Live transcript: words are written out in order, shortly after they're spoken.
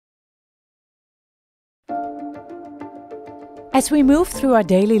As we move through our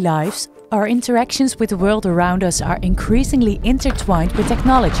daily lives, our interactions with the world around us are increasingly intertwined with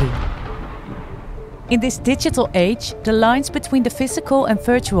technology. In this digital age, the lines between the physical and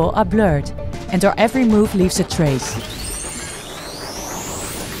virtual are blurred, and our every move leaves a trace.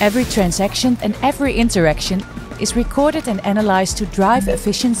 Every transaction and every interaction is recorded and analyzed to drive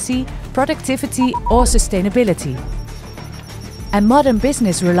efficiency, productivity or sustainability. And modern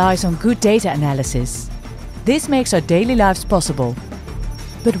business relies on good data analysis. This makes our daily lives possible.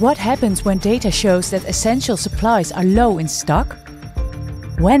 But what happens when data shows that essential supplies are low in stock?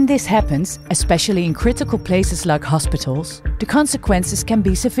 When this happens, especially in critical places like hospitals, the consequences can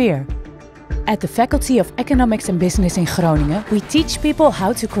be severe. At the Faculty of Economics and Business in Groningen, we teach people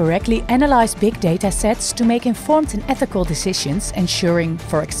how to correctly analyze big data sets to make informed and ethical decisions, ensuring,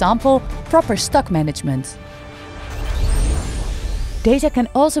 for example, proper stock management. Data can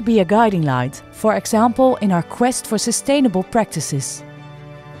also be a guiding light, for example, in our quest for sustainable practices.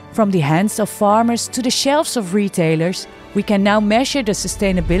 From the hands of farmers to the shelves of retailers, we can now measure the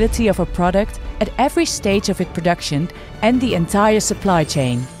sustainability of a product at every stage of its production and the entire supply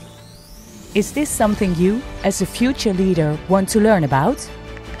chain. Is this something you, as a future leader, want to learn about?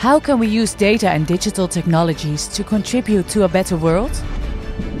 How can we use data and digital technologies to contribute to a better world?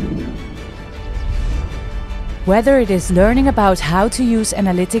 Whether it is learning about how to use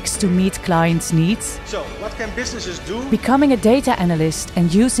analytics to meet clients' needs, so what can businesses do? Becoming a data analyst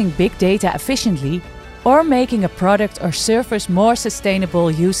and using big data efficiently, or making a product or service more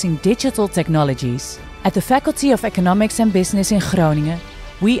sustainable using digital technologies. At the Faculty of Economics and Business in Groningen,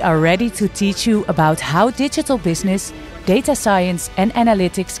 we are ready to teach you about how digital business, data science and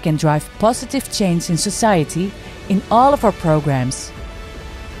analytics can drive positive change in society in all of our programs.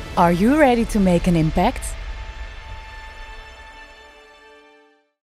 Are you ready to make an impact?